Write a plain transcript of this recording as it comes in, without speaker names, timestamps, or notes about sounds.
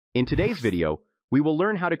In today's video, we will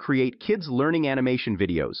learn how to create kids' learning animation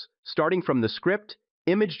videos, starting from the script,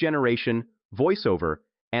 image generation, voiceover,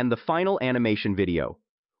 and the final animation video.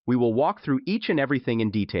 We will walk through each and everything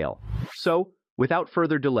in detail. So, without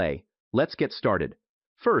further delay, let's get started.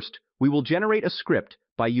 First, we will generate a script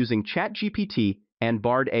by using ChatGPT and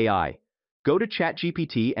Bard AI. Go to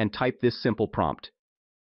ChatGPT and type this simple prompt.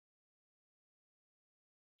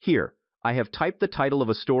 Here, I have typed the title of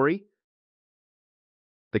a story,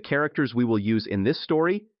 the characters we will use in this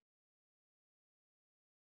story,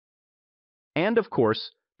 and of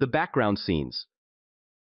course, the background scenes.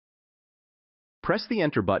 Press the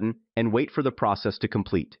Enter button and wait for the process to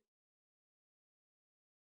complete.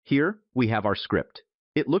 Here, we have our script.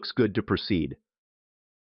 It looks good to proceed.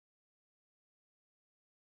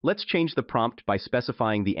 Let's change the prompt by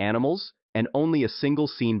specifying the animals and only a single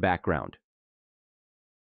scene background.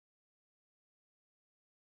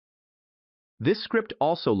 This script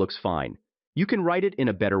also looks fine. You can write it in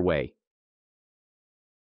a better way.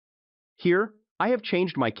 Here, I have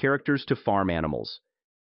changed my characters to farm animals.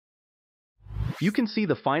 You can see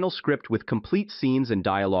the final script with complete scenes and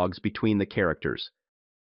dialogues between the characters.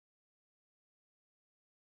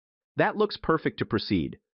 That looks perfect to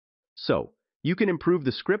proceed. So, you can improve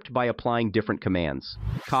the script by applying different commands.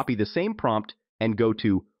 Copy the same prompt and go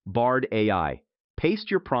to Bard AI.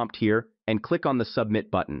 Paste your prompt here and click on the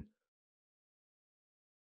Submit button.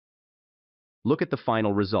 Look at the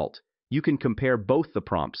final result. You can compare both the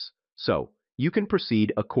prompts, so you can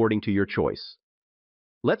proceed according to your choice.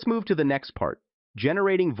 Let's move to the next part,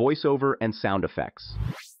 generating voiceover and sound effects.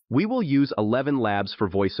 We will use Elevenlabs for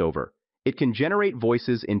voiceover. It can generate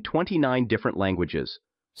voices in 29 different languages.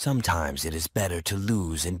 Sometimes it is better to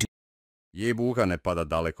lose and do. Jebúcha nepada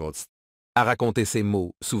daleko od... À raconter ces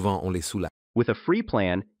mots, souvent on les soulage. With a free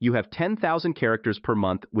plan, you have 10,000 characters per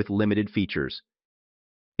month with limited features.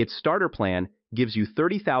 Its starter plan gives you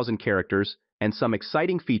 30,000 characters and some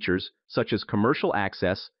exciting features such as commercial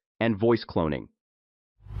access and voice cloning.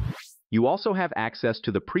 You also have access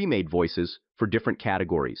to the pre-made voices for different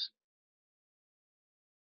categories.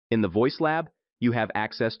 In the Voice Lab, you have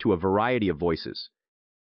access to a variety of voices.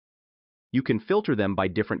 You can filter them by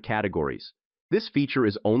different categories. This feature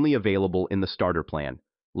is only available in the starter plan.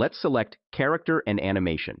 Let's select Character and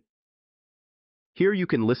Animation. Here you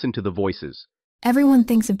can listen to the voices. Everyone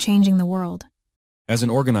thinks of changing the world. As an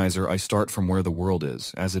organizer, I start from where the world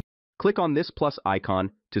is, Click on this plus icon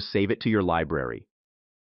to save it to your library.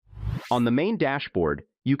 On the main dashboard,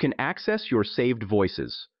 you can access your saved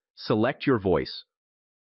voices. Select your voice.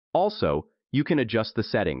 Also, you can adjust the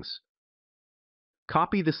settings.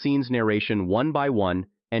 Copy the scene's narration one by one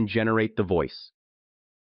and generate the voice.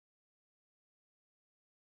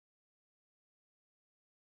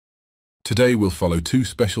 Today we'll follow two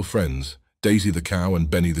special friends, Daisy the cow and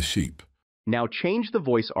Benny the sheep. Now change the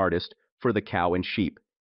voice artist for the cow and sheep.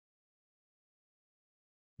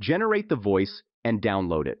 Generate the voice and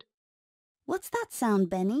download it. What's that sound,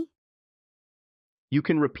 Benny? You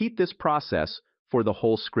can repeat this process for the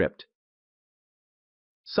whole script.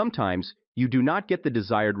 Sometimes, you do not get the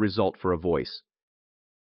desired result for a voice.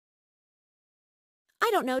 I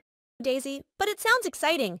don't know, Daisy, but it sounds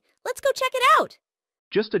exciting. Let's go check it out.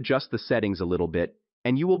 Just adjust the settings a little bit,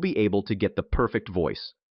 and you will be able to get the perfect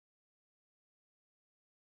voice.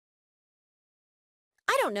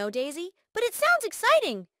 I don't know, Daisy, but it sounds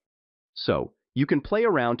exciting. So, you can play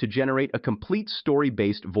around to generate a complete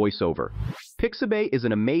story-based voiceover. Pixabay is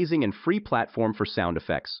an amazing and free platform for sound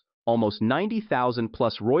effects. Almost 90,000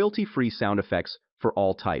 plus royalty-free sound effects for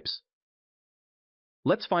all types.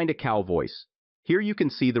 Let's find a cow voice. Here you can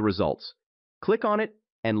see the results. Click on it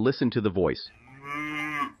and listen to the voice.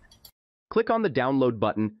 Click on the download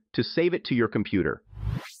button to save it to your computer.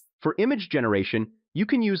 For image generation, you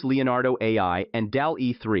can use Leonardo AI and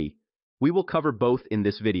Dall-E 3. We will cover both in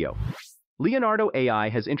this video. Leonardo AI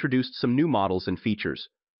has introduced some new models and features.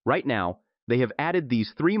 Right now, they have added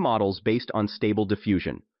these 3 models based on stable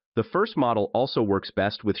diffusion. The first model also works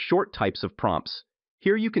best with short types of prompts.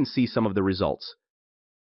 Here you can see some of the results.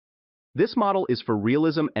 This model is for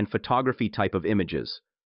realism and photography type of images.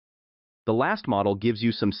 The last model gives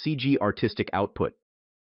you some CG artistic output.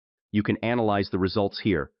 You can analyze the results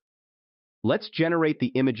here. Let's generate the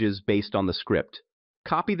images based on the script.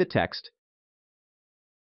 Copy the text.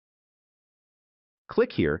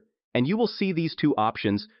 Click here, and you will see these 2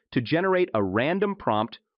 options to generate a random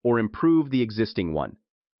prompt or improve the existing one.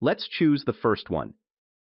 Let's choose the first one.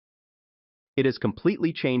 It has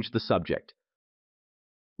completely changed the subject.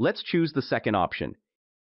 Let's choose the second option.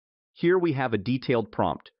 Here we have a detailed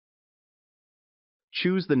prompt.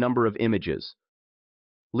 Choose the number of images.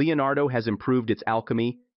 Leonardo has improved its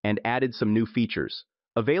alchemy and added some new features,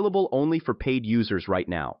 available only for paid users right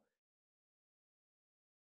now.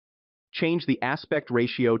 Change the aspect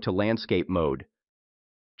ratio to landscape mode.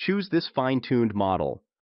 Choose this fine-tuned model.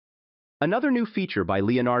 Another new feature by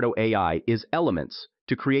Leonardo AI is elements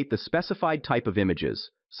to create the specified type of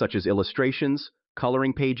images, such as illustrations,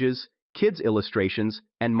 coloring pages, kids' illustrations,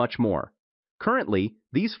 and much more. Currently,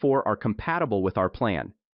 these 4 are compatible with our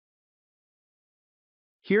plan.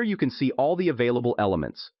 Here you can see all the available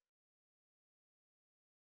elements.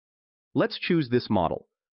 Let's choose this model.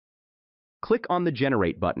 Click on the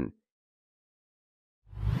Generate button.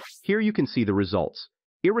 Here you can see the results.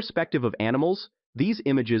 Irrespective of animals, these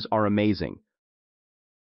images are amazing.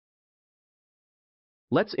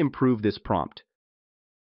 Let's improve this prompt.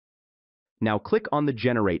 Now click on the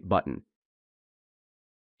Generate button.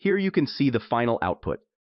 Here you can see the final output.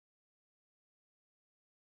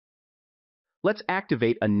 Let's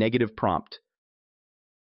activate a negative prompt.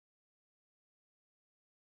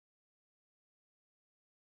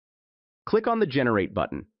 Click on the Generate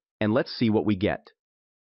button, and let's see what we get.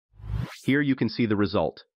 Here you can see the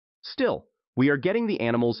result. Still, we are getting the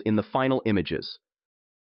animals in the final images.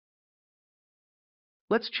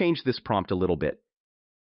 Let's change this prompt a little bit.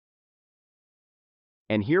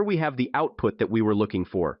 And here we have the output that we were looking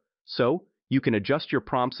for. So, you can adjust your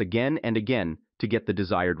prompts again and again to get the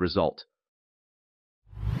desired result.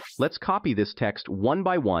 Let's copy this text one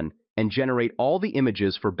by one and generate all the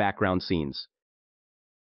images for background scenes.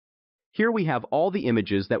 Here we have all the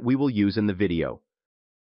images that we will use in the video.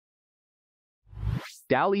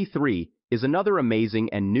 Dall-E 3 is another amazing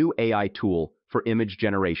and new AI tool for image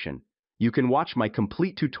generation. You can watch my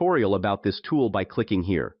complete tutorial about this tool by clicking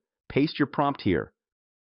here. Paste your prompt here.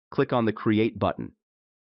 Click on the Create button.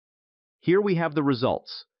 Here we have the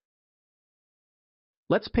results.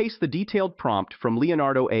 Let's paste the detailed prompt from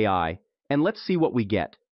Leonardo AI, and let's see what we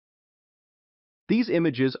get. These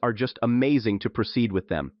images are just amazing to proceed with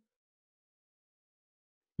them.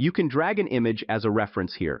 You can drag an image as a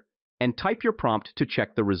reference here, and type your prompt to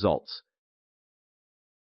check the results.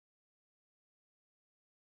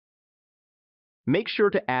 Make sure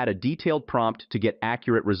to add a detailed prompt to get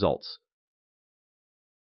accurate results.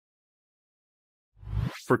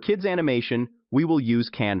 For kids animation, we will use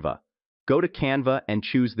Canva. Go to Canva and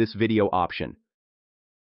choose this video option.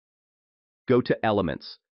 Go to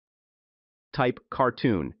Elements. Type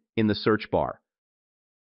Cartoon in the search bar.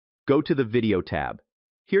 Go to the Video tab.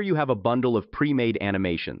 Here you have a bundle of pre-made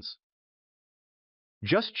animations.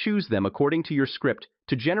 Just choose them according to your script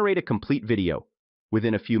to generate a complete video.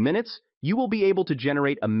 Within a few minutes, you will be able to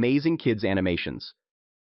generate amazing kids animations.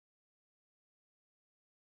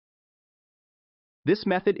 This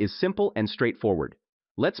method is simple and straightforward.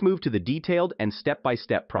 Let's move to the detailed and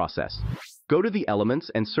step-by-step process. Go to the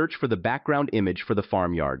Elements and search for the background image for the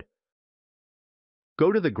farmyard.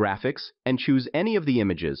 Go to the Graphics and choose any of the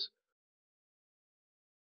images.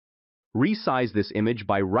 Resize this image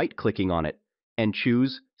by right-clicking on it and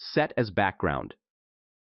choose Set as Background.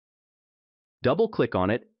 Double-click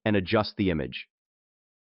on it and adjust the image.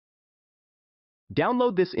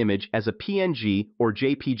 Download this image as a PNG or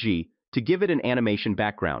JPG to give it an animation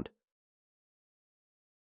background.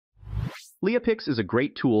 LeiaPix is a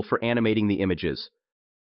great tool for animating the images.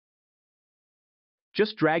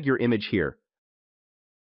 Just drag your image here.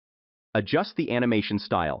 Adjust the animation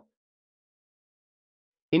style.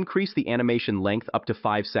 Increase the animation length up to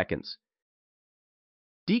 5 seconds.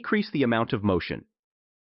 Decrease the amount of motion.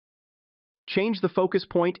 Change the focus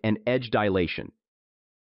point and edge dilation.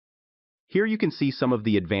 Here you can see some of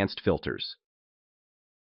the advanced filters.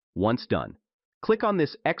 Once done, click on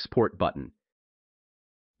this Export button.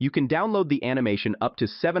 You can download the animation up to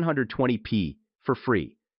 720p for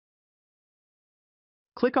free.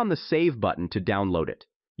 Click on the Save button to download it.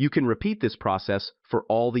 You can repeat this process for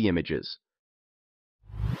all the images.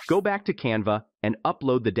 Go back to Canva and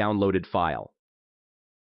upload the downloaded file.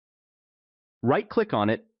 Right-click on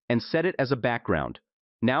it and set it as a background.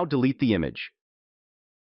 Now delete the image.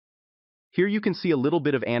 Here you can see a little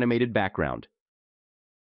bit of animated background.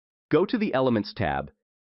 Go to the Elements tab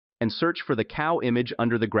and search for the cow image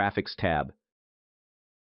under the Graphics tab.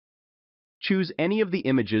 Choose any of the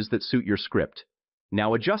images that suit your script.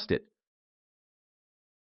 Now adjust it.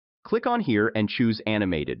 Click on here and choose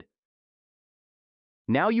Animated.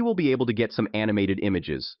 Now you will be able to get some animated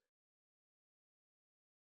images.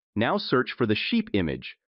 Now search for the sheep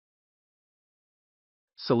image.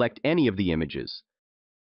 Select any of the images.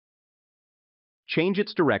 Change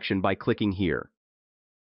its direction by clicking here.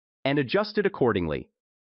 And adjust it accordingly.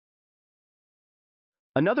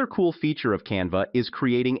 Another cool feature of Canva is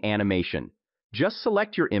creating animation. Just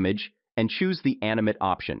select your image and choose the Animate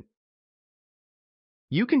option.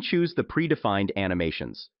 You can choose the predefined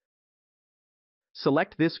animations.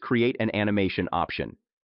 Select this Create an Animation option.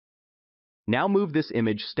 Now move this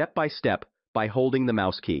image step by step by holding the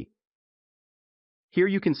mouse key. Here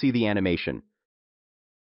you can see the animation.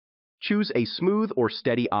 Choose a smooth or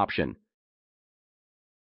steady option.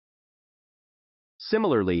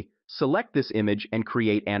 Similarly, select this image and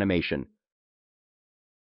create animation.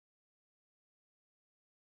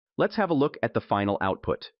 Let's have a look at the final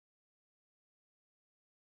output.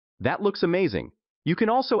 That looks amazing. You can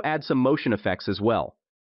also add some motion effects as well.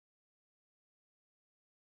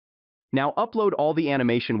 Now upload all the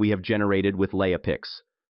animation we have generated with LeiaPix.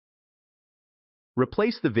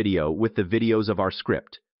 Replace the video with the videos of our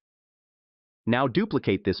script. Now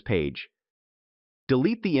duplicate this page.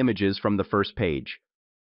 Delete the images from the first page.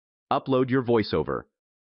 Upload your voiceover.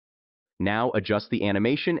 Now adjust the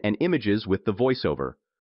animation and images with the voiceover.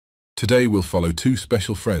 Today we'll follow two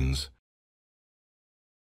special friends.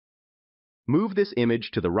 Move this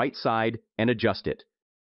image to the right side and adjust it.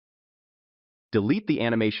 Delete the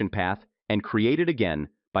animation path and create it again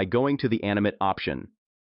by going to the Animate option.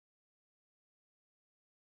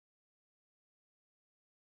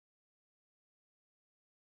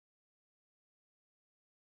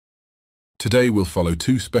 Today we'll follow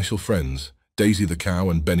two special friends, Daisy the cow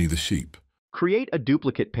and Benny the sheep. Create a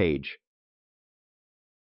duplicate page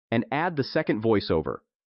and add the second voiceover.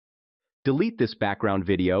 Delete this background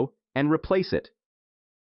video and replace it.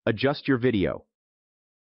 Adjust your video.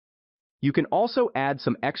 You can also add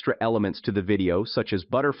some extra elements to the video such as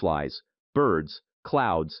butterflies, birds,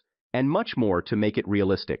 clouds, and much more to make it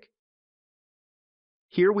realistic.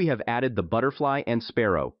 Here we have added the butterfly and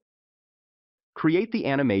sparrow. Create the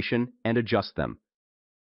animation and adjust them.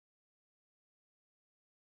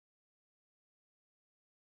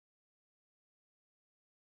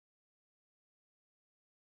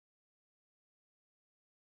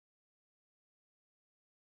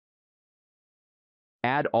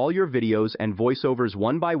 Add all your videos and voiceovers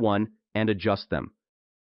one by one and adjust them.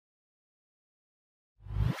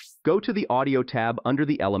 Go to the Audio tab under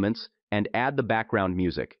the Elements and add the background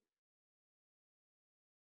music.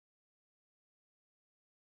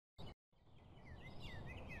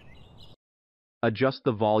 Adjust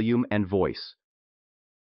the volume and voice.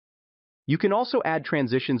 You can also add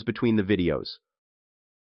transitions between the videos.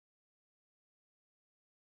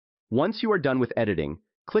 Once you are done with editing,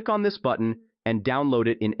 click on this button and download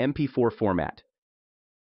it in MP4 format.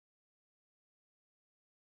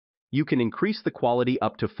 You can increase the quality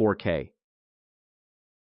up to 4K.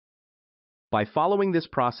 By following this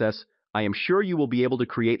process, I am sure you will be able to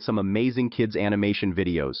create some amazing kids animation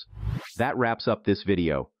videos. That wraps up this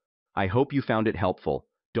video. I hope you found it helpful.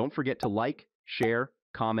 Don't forget to like, share,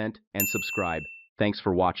 comment, and subscribe. Thanks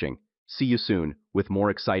for watching. See you soon with more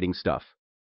exciting stuff.